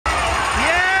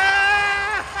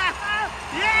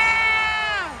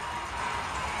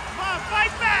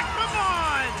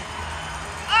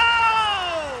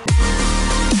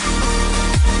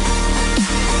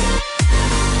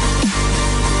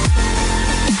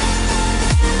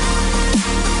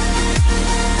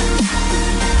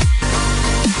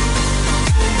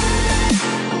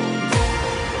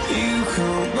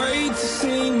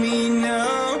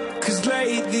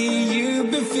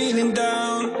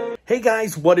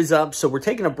guys, what is up? So we're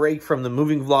taking a break from the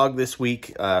moving vlog this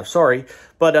week. Sorry,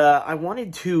 but I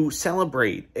wanted to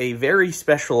celebrate a very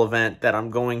special event that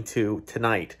I'm going to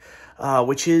tonight,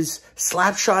 which is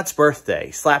Slapshot's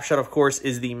birthday. Slapshot, of course,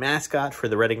 is the mascot for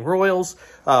the Reading Royals,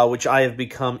 which I have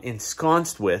become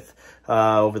ensconced with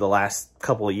over the last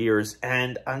couple of years,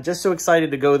 and I'm just so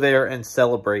excited to go there and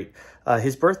celebrate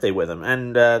his birthday with him.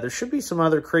 And there should be some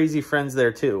other crazy friends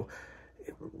there too.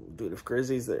 Dude, if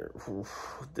Grizzy's there,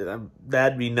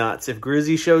 that'd be nuts. If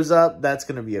Grizzy shows up, that's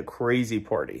going to be a crazy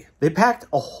party. They packed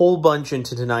a whole bunch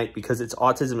into tonight because it's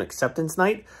Autism Acceptance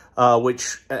Night,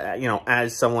 which, you know,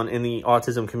 as someone in the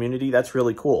autism community, that's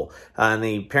really cool. And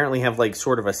they apparently have, like,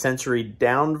 sort of a sensory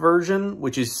down version,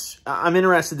 which is, I'm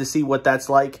interested to see what that's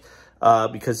like,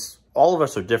 because all of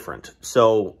us are different.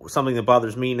 So something that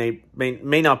bothers me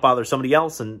may not bother somebody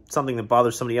else, and something that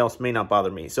bothers somebody else may not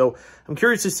bother me. So I'm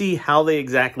curious to see how they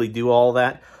exactly do all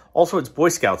that. Also, it's Boy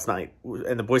Scouts night,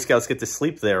 and the Boy Scouts get to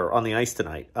sleep there on the ice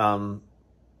tonight.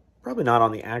 Probably not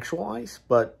on the actual ice,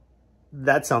 but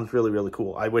that sounds really, really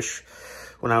cool. I wish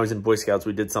when I was in Boy Scouts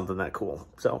we did something that cool.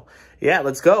 So yeah,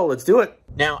 let's go. Let's do it.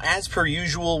 Now, as per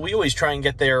usual, we always try and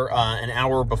get there an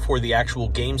hour before the actual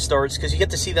game starts, because you get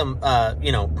to see them,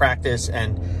 you know, practice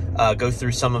and go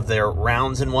through some of their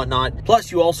rounds and whatnot.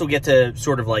 Plus, you also get to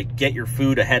sort of like get your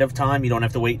food ahead of time. You don't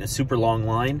have to wait in a super long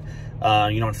line.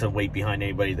 You don't have to wait behind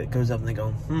anybody that goes up and they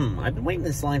go, I've been waiting in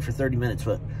this line for 30 minutes,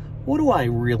 but what do I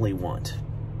really want?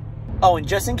 Oh, and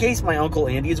just in case my Uncle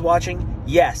Andy is watching,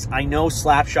 yes, I know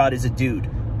Slapshot is a dude.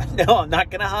 No, I'm not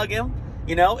going to hug him.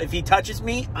 You know, if he touches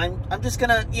me, I'm just going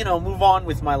to, you know, move on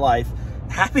with my life.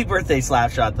 Happy birthday,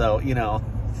 Slapshot, though, you know.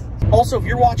 Also, if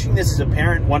you're watching this as a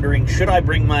parent wondering, should I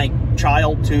bring my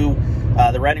child to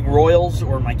the Reading Royals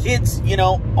or my kids, you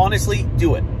know, honestly,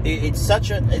 do it. It's such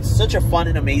a fun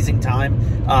and amazing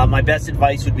time. My best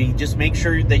advice would be just make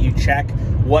sure that you check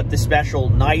what the special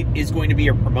night is going to be,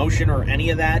 or promotion, or any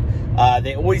of that.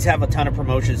 They always have a ton of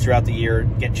promotions throughout the year,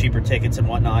 get cheaper tickets and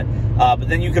whatnot. But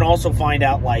then you can also find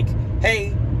out, like,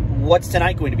 hey, what's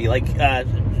tonight going to be? Like,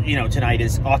 you know, tonight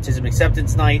is Autism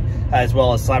Acceptance Night, as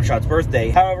well as Slapshot's birthday.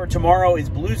 However, tomorrow is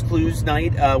Blue's Clues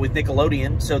night with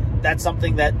Nickelodeon, so that's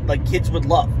something that, like, kids would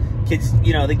love. Kids,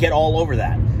 you know, they get all over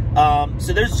that.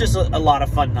 So there's just a lot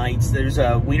of fun nights. There's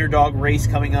a wiener dog race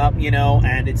coming up, you know,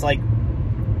 and it's like,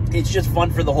 it's just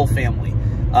fun for the whole family.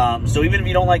 So even if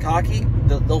you don't like hockey,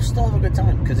 they'll still have a good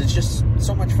time, because it's just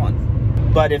so much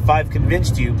fun. But if I've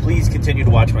convinced you, please continue to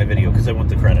watch my video, because I want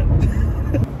the credit.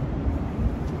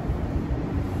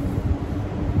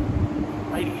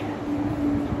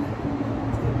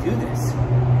 Do this.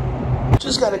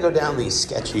 Just got to go down these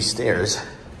sketchy stairs,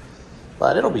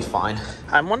 but it'll be fine.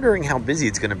 I'm wondering how busy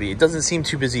it's going to be. It doesn't seem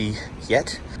too busy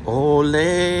yet.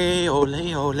 Ole,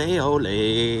 ole, ole,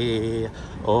 ole,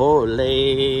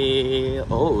 ole,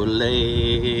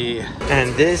 ole.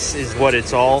 And this is what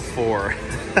it's all for.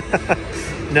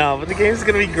 No, but the game's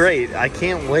going to be great. I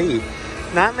can't wait.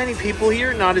 Not many people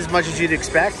here, not as much as you'd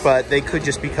expect, but they could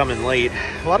just be coming late.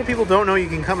 A lot of people don't know you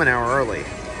can come an hour early.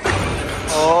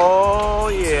 Oh,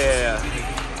 yeah.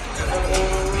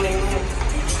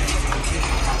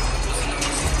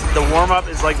 The warm-up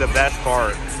is like the best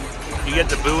part. You get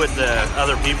to boo at the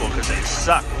other people because they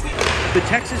suck. The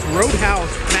Texas Roadhouse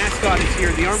mascot is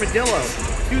here, the armadillo.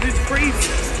 Dude, it's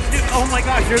crazy. Dude, oh my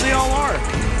gosh, here they all are.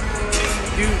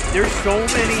 Dude, there's so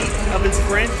many of his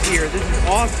friends here. This is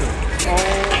awesome. Oh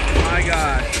my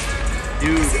gosh.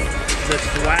 Dude, the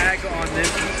swag on this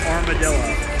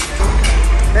armadillo.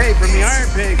 Hey, from the Iron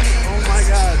Pig. Oh my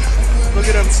gosh. Look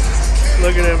at him.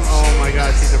 Look at him. Oh my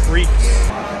gosh, he's a freak.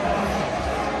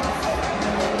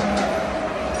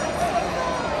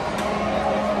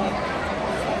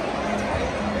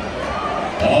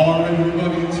 All right,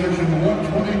 everybody in section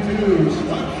 122,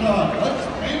 Slapshot, let's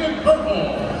paint it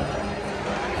purple.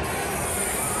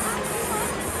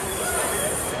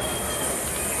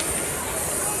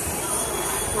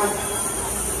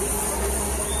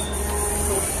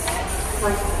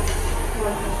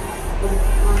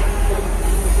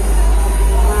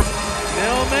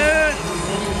 Mailman!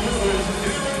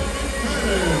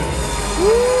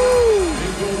 Woo!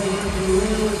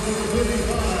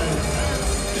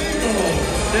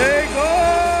 There you go!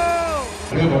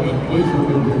 Gentlemen, please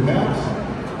remove your caps.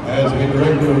 As we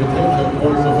direct your attention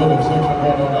towards the foot of section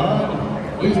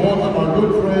 109, please welcome our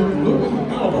good friend Louis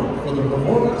Albert for the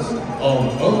performance of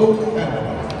O Canada.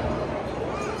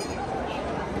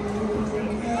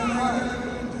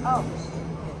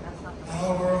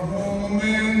 Our home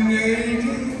in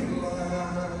native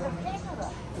land,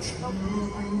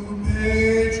 true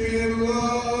patriot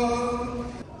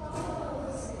love.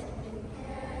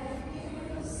 Can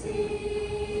you see?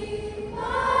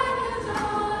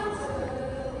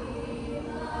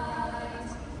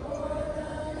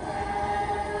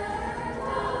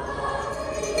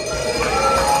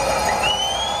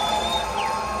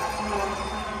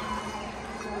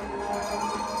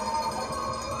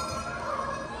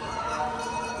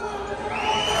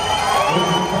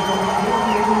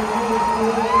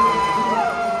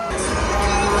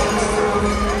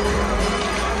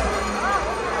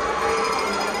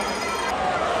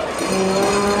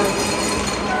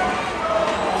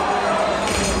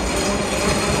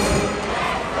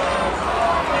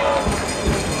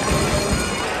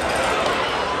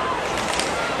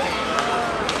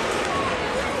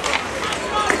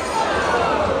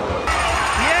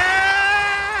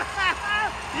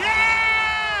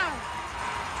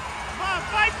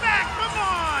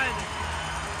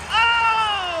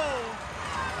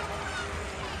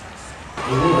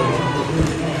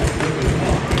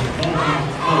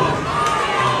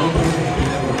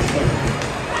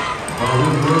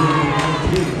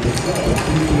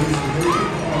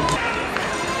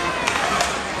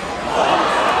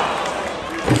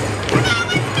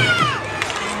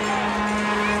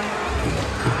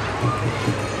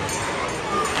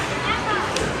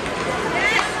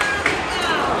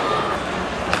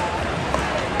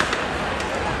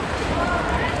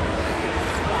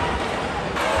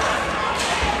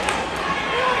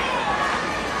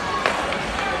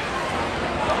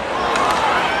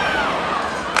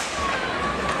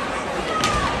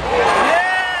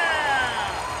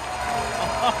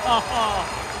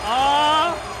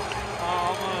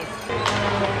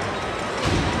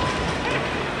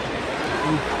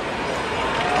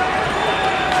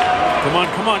 Come on,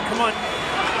 come on, come on.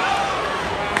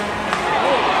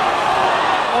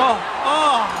 Oh,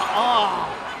 oh, oh.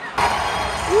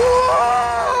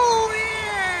 Whoa,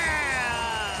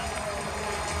 yeah!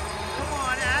 Come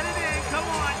on, add it in, come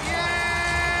on, yeah!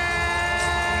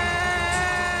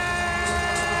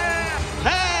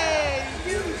 Hey,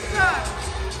 you suck!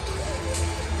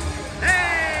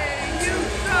 Hey, you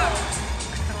suck!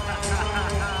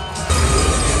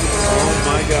 Oh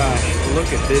my gosh, look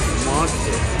at this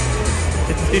monster.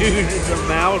 Dude, it's a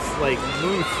mouse like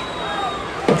moose.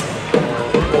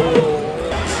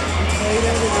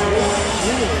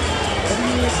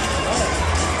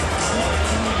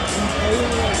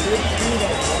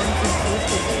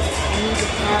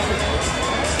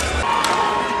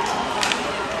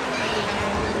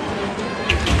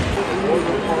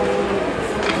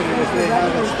 They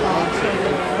have a sponsor.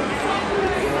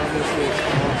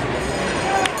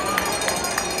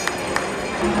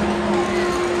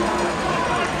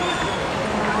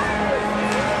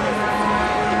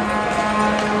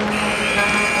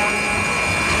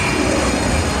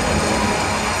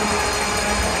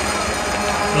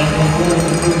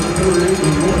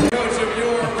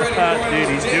 Dude,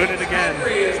 he's doing it again.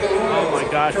 Oh my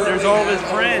gosh, there's all of his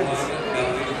friends.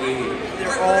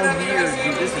 They're all here,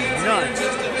 dude. This is nuts.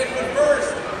 Just a bit, but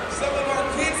first, some of our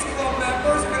kids club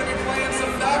members are going to be playing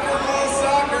some knock-and-roll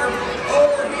soccer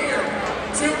over here.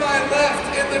 To my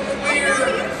left in the clear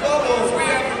bubbles, we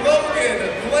have Logan,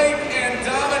 Blake, and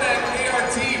Dominic. They are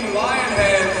Team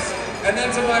Lionheads. And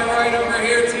then to my right over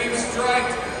here, Team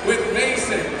Striped with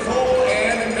Mason, Cole,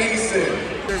 and Mason.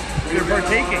 They're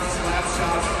partaking.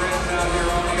 Slapshot friend out here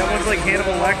on the That one's like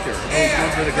Hannibal Lecter. Oh, he's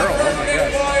going for the girl. Oh my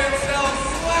gosh. Boy himself,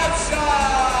 Slapshot!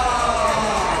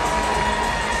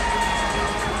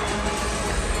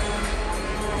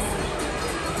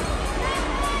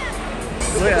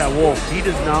 Look at that wolf. He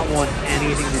does not want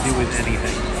anything to do with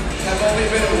anything. I've only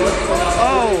been at work for about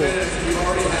 30 Oh! minutes. We've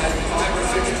already had 5 or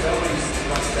 6 bellies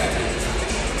mustaches.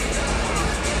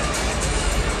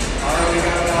 Alright, we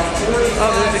got about 40.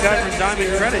 Oh, there's a guy from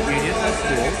Diamond Credit Union. That's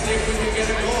cool. See if we can get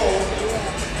a goal.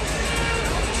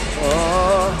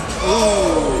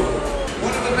 Ooh.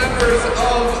 One of the members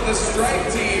of the strike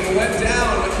team went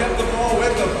down but kept the ball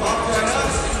with them. Popped right up.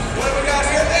 What have we got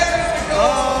here? There's the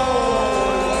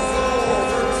goal!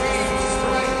 For Team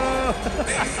Strike.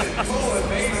 Mason, Cole, and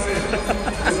Mason.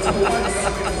 With a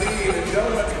 1-0 lead, and no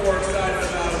one's more excited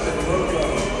about it than Logo.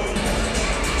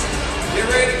 Get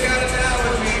ready to count it down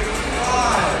with me.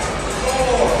 5,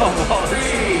 4,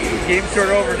 3. Game's sort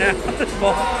of over now. This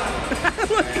ball.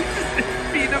 Look,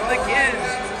 he's beating up the kids.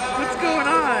 What's going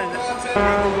on?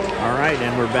 All right,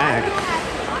 and we're back.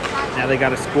 Now they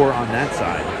got a score on that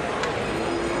side.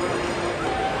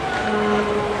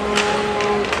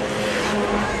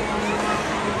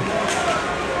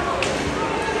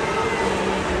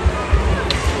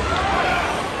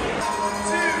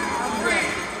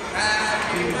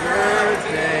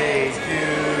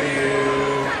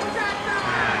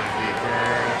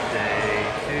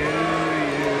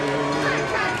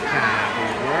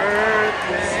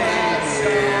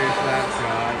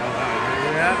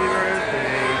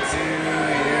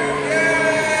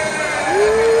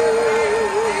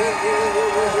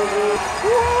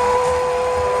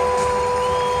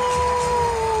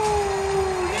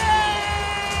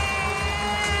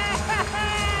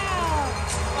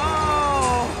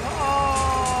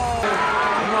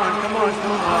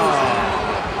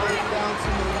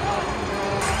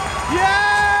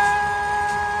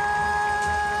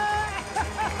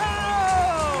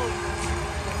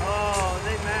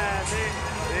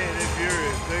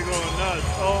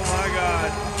 Oh my God.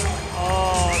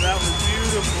 Oh, that was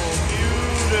beautiful,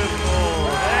 beautiful.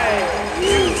 Hey,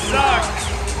 you suck.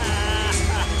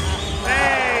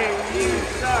 Hey, you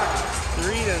suck.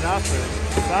 3-0.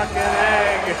 Suck an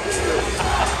egg.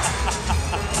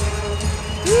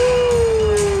 Woo!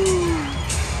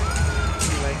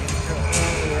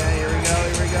 Yeah, here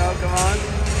we go, come on.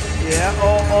 Yeah,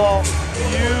 oh,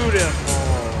 beautiful.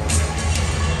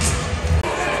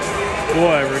 Boy,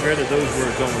 I regretted those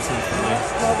words almost instantly.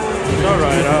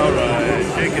 Alright, alright.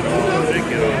 Shake it off,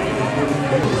 shake it off.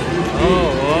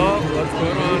 Oh, what's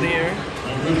going on here?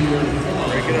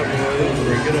 Break it up, boys.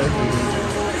 Break it up.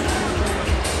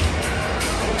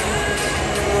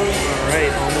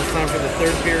 Alright, almost time for the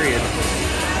third period.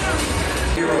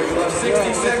 You'll have 60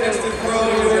 seconds to throw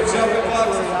your jumping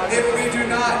bucks. If we do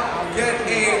not get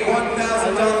a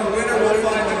 $1,000 winner, we'll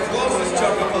find the closest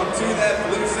jumping buck to that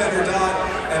blue center dot,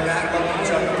 and that lucky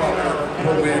jumping bucker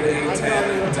will win a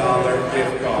 $10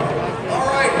 gift card. All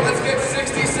right, let's get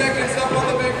 60 seconds up on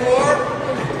the big board.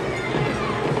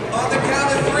 On the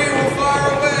count of 3, we'll fire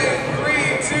away. 3,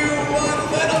 2,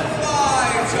 1, let them fly,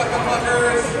 jumping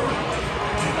buckers.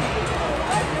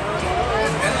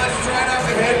 And let's try not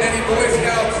to hit any Boy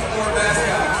Scouts or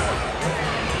mascots.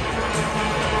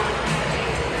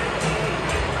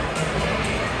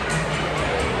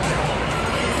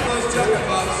 Those jumping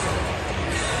bucks.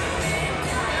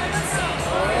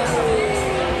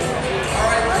 All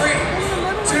right, 3,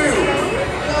 2, 1.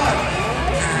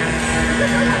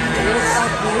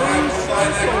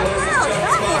 Find that closest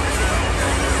jumping buck.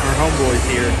 Our homeboys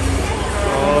here.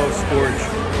 Oh, Scorch.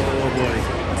 Oh, boy.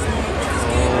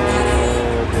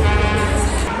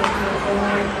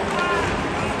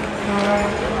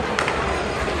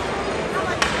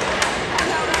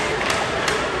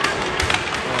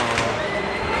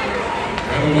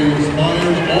 Penalty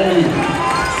expires all evening.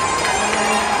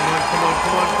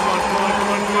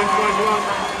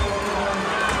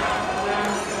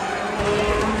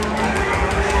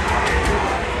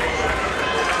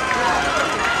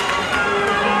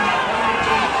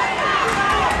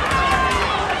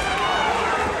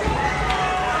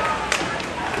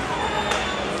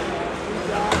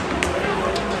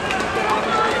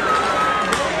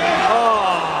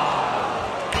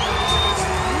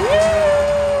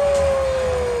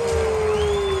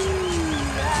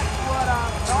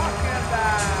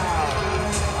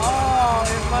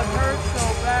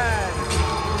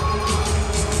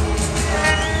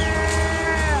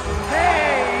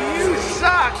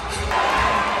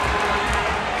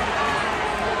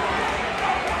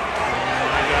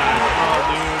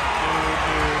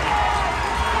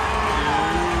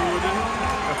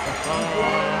 Come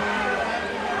on.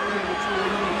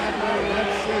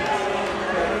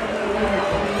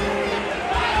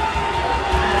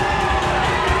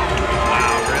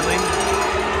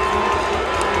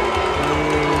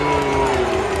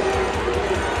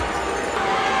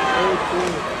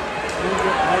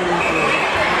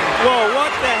 Whoa,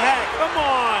 what the heck? Come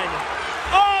on!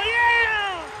 Oh,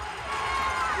 yeah!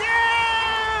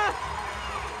 Yeah!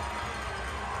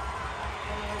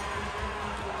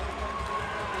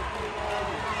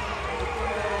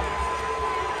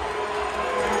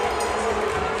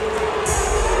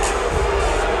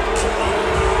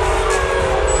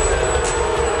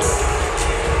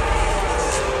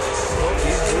 Oh,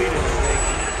 he's bleeding.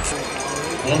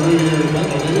 Under your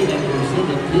penalty, number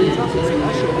 17,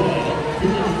 Santander,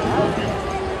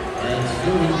 and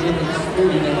 7 minutes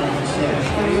 49 seconds.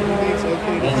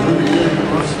 Under the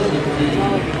number 17,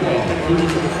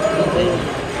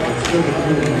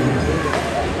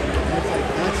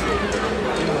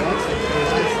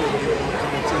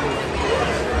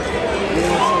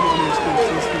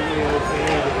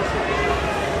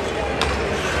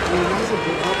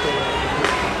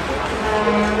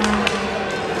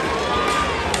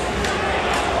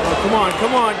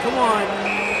 Come on.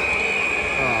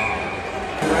 Oh.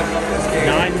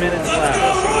 9 minutes left.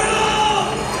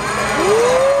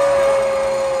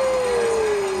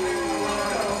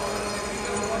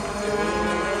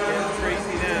 Getting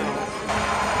crazy now.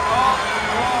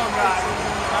 Oh, God.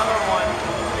 Another one.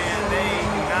 Man, they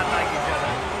do not like each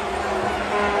other.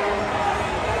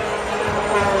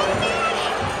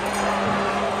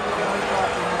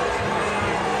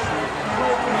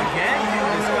 Again,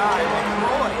 this guy,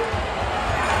 McCroy.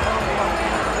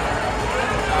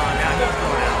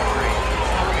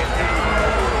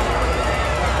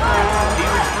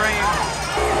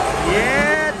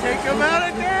 Yeah, take him out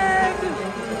again!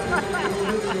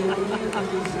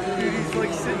 Dude, he's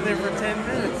like sitting there for 10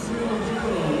 minutes.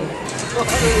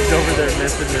 He's over there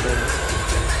messing with him.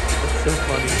 That's so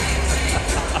funny.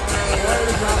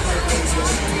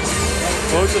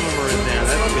 Both of them are in there,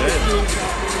 that's good.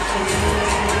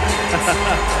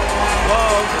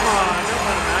 Whoa, come on, don't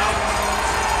let him out.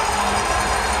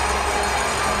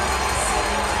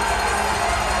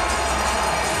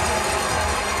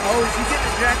 Oh, is he getting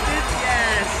ejected?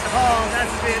 Yes. Oh,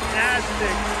 that's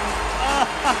fantastic.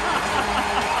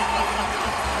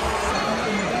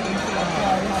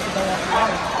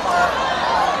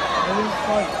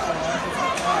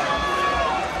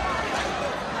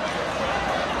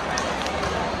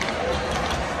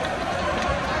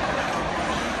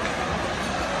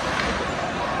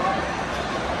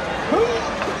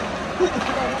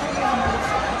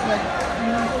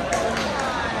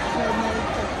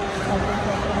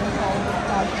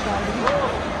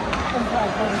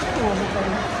 You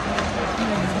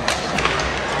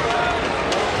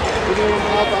know when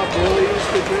Pop Billy used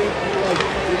to drink? He like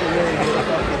didn't really get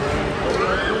fucking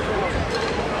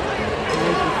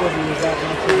because he was that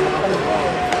much of an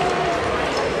alcoholic.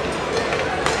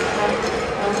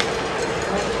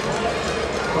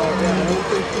 But yeah, I don't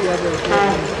think he ever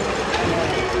did.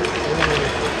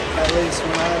 At least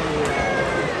when I was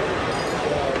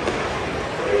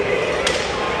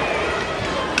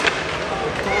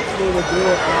it's possible to do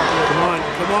it. Come on,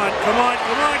 come on, come on,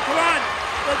 come on, come on!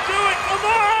 Let's do it! Come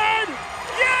on!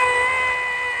 Yeah!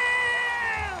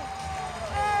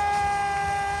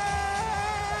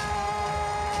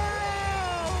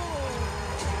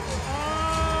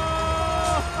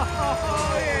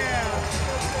 Oh, yeah!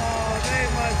 Oh, they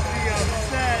must be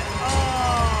upset.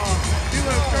 Oh,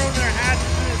 people have thrown their hats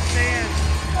in the stands.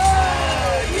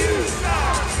 Oh, you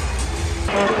suck!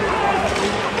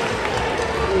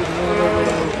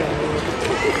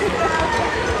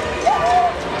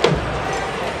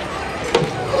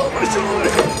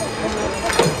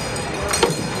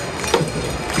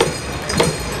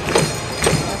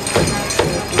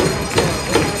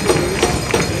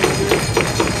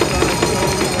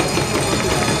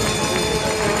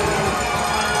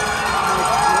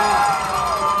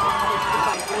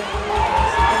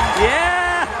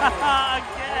 Yeah!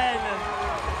 Again!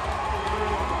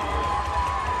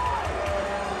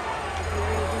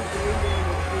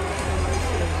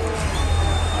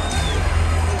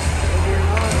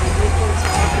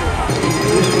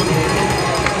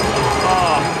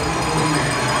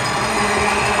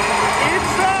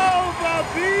 It's over,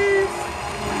 beast!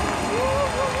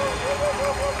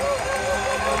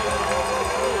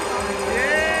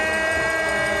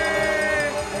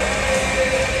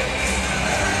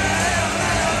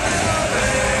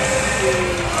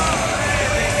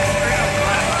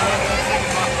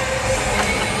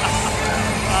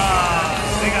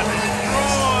 They got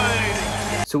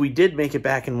destroyed! So we did make it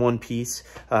back in one piece.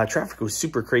 Traffic was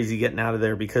super crazy getting out of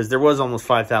there because there was almost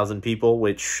 5,000 people,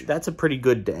 which that's a pretty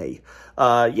good day.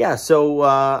 Yeah, so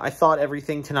I thought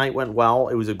everything tonight went well.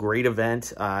 It was a great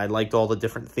event. I liked all the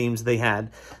different themes they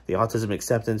had. The autism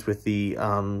acceptance with the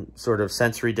sort of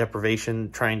sensory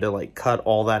deprivation, trying to like cut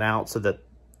all that out so that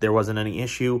there wasn't any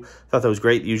issue. Thought that was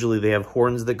great. Usually they have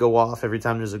horns that go off every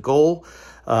time there's a goal.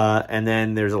 And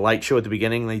then there's a light show at the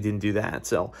beginning. They didn't do that.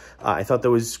 So I thought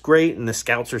that was great. And the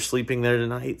scouts are sleeping there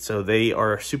tonight. So they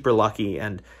are super lucky.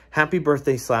 And happy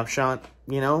birthday, Slapshot.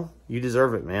 You know, you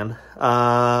deserve it, man.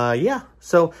 Yeah.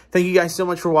 So thank you guys so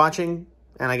much for watching.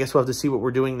 And I guess we'll have to see what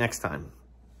we're doing next time.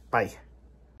 Bye.